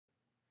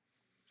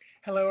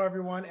Hello,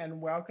 everyone, and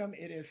welcome.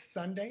 It is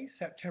Sunday,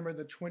 September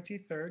the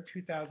 23rd,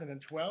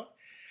 2012.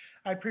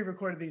 I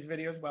pre-recorded these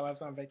videos while I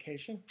was on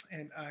vacation,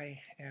 and I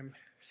am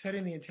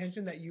setting the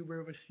intention that you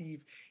will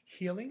receive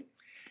healing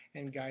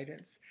and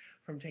guidance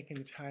from taking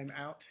the time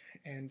out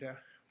and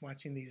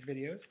watching these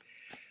videos.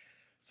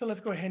 So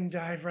let's go ahead and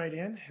dive right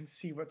in and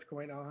see what's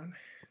going on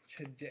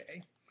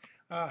today.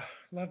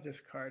 Love this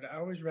card. I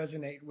always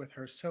resonate with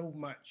her so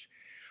much.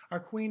 Our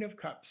Queen of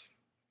Cups.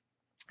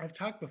 I've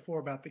talked before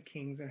about the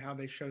kings and how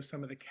they show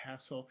some of the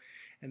castle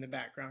in the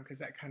background because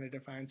that kind of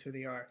defines who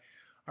they are.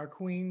 Our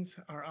queens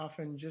are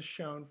often just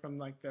shown from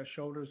like the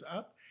shoulders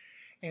up,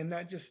 and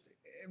that just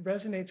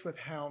resonates with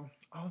how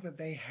all that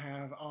they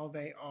have, all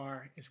they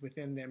are, is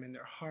within them, in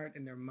their heart,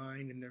 in their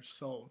mind, in their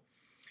soul.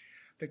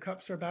 The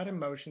cups are about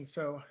emotion,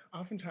 so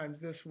oftentimes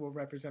this will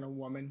represent a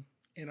woman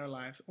in our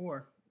lives,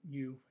 or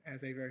you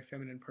as a very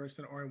feminine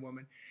person or a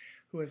woman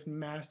who has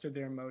mastered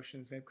their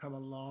emotions. They've come a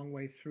long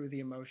way through the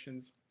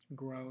emotions,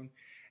 grown,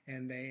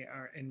 and they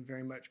are in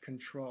very much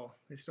control.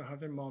 They still have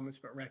their moments,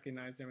 but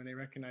recognize them, and they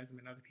recognize them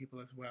in other people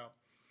as well.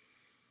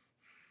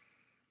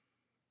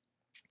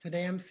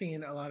 Today I'm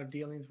seeing a lot of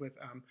dealings with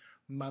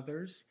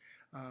mothers,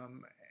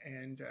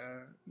 and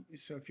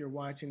so if you're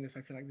watching this,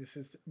 I feel like this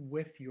is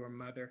with your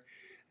mother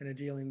and a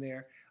dealing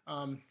there.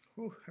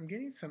 I'm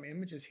getting some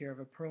images here of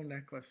a pearl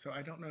necklace, so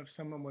I don't know if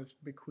someone was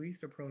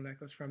bequeathed a pearl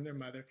necklace from their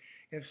mother.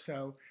 If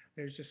so,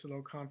 there's just a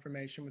little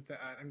confirmation with the,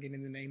 I'm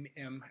getting the name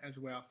M as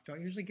well.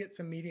 Don't usually get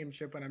some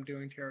mediumship when I'm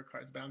doing tarot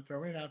cards, but I'm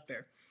throwing it out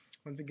there.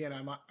 Once again,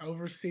 I'm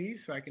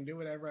overseas, so I can do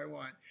whatever I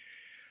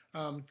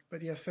want.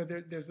 But yeah, so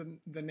there's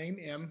the name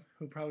M,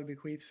 who probably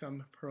bequeathed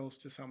some pearls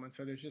to someone.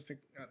 So there's just a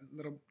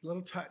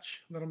little touch,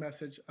 little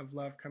message of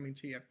love coming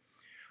to you.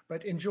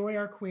 But enjoy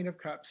our Queen of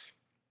Cups.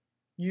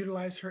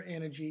 Utilize her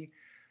energy.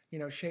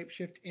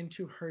 Shapeshift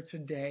into her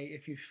today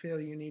if you feel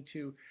you need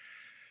to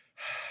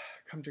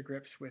come to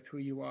grips with who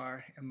you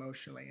are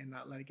emotionally and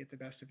not let it get the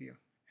best of you.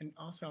 And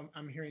also,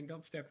 I'm hearing,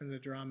 don't step into the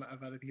drama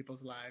of other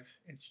people's lives.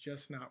 It's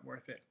just not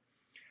worth it.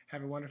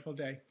 Have a wonderful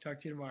day.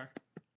 Talk to you tomorrow.